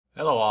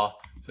Hello all.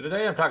 So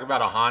today I'm talking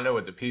about a Honda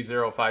with the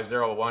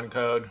P0501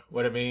 code,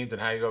 what it means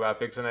and how you go about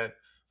fixing it.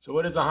 So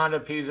what is the Honda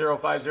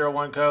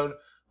P0501 code?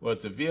 Well,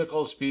 it's a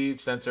vehicle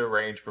speed sensor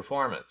range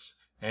performance.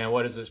 And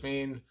what does this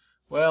mean?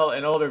 Well,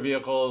 in older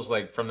vehicles,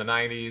 like from the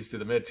 90s to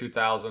the mid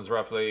 2000s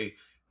roughly,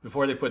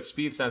 before they put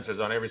speed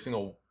sensors on every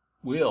single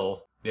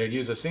wheel, they'd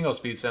use a single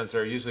speed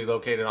sensor, usually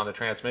located on the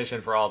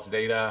transmission for all its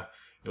data.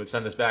 It would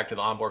send this back to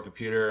the onboard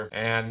computer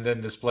and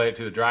then display it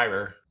to the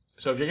driver.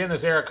 So if you're getting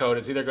this error code,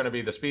 it's either going to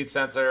be the speed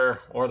sensor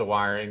or the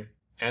wiring.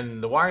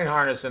 And the wiring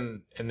harness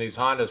in these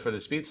Hondas for the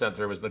speed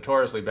sensor was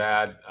notoriously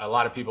bad. A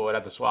lot of people would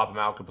have to swap them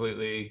out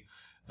completely.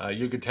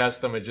 You could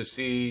test them and just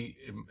see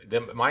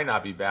it might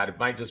not be bad. It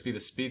might just be the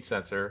speed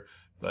sensor.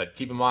 But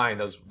keep in mind,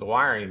 the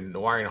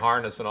wiring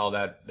harness and all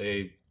that,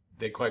 they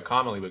quite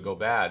commonly would go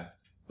bad.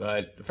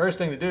 But the first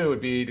thing to do would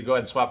be to go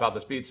ahead and swap out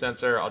the speed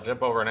sensor. I'll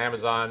jump over on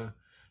Amazon,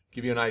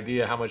 give you an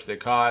idea how much they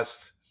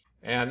cost.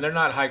 And they're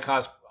not high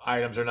cost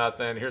items or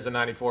nothing. Here's a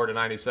 94 to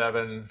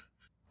 97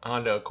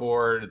 Honda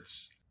Accord.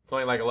 It's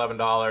only like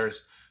 $11.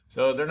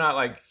 So they're not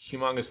like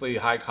humongously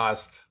high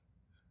cost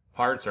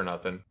parts or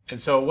nothing. And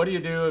so what do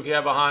you do if you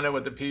have a Honda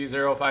with the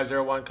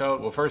P0501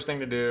 code? Well, first thing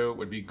to do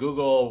would be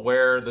Google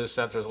where this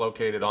sensor is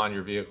located on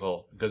your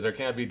vehicle, because there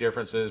can be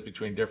differences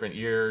between different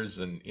years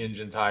and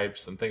engine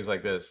types and things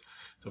like this.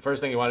 So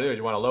first thing you want to do is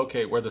you want to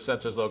locate where the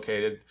sensor is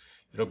located.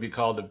 It'll be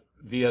called the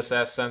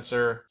VSS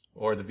sensor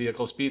or the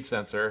vehicle speed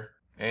sensor.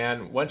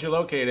 And once you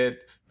locate it,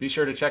 be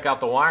sure to check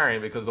out the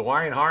wiring, because the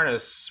wiring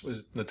harness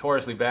was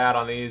notoriously bad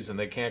on these and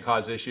they can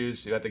cause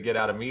issues. You have to get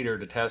out a meter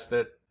to test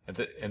it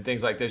and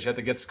things like this. You have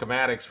to get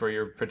schematics for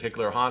your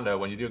particular Honda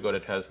when you do go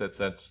to test it,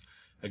 since,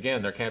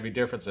 again, there can be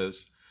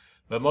differences.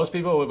 But most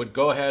people would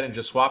go ahead and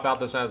just swap out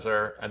the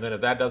sensor, and then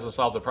if that doesn't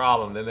solve the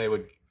problem, then they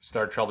would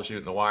start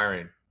troubleshooting the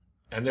wiring.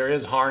 And there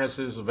is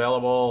harnesses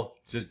available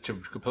to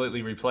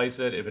completely replace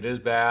it if it is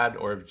bad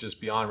or if it's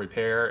just beyond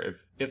repair,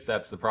 if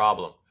that's the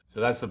problem. So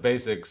that's the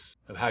basics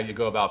of how you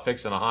go about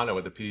fixing a Honda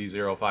with the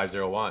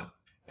P0501.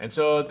 And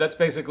so that's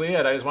basically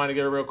it. I just wanted to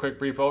give a real quick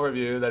brief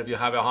overview that if you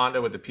have a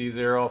Honda with the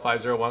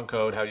P0501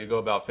 code, how you go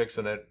about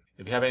fixing it.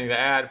 If you have anything to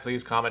add,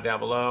 please comment down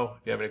below.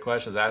 If you have any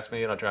questions, ask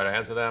me and I'll try to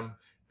answer them.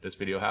 If this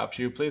video helps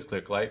you, please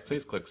click like,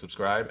 please click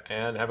subscribe,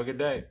 and have a good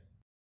day.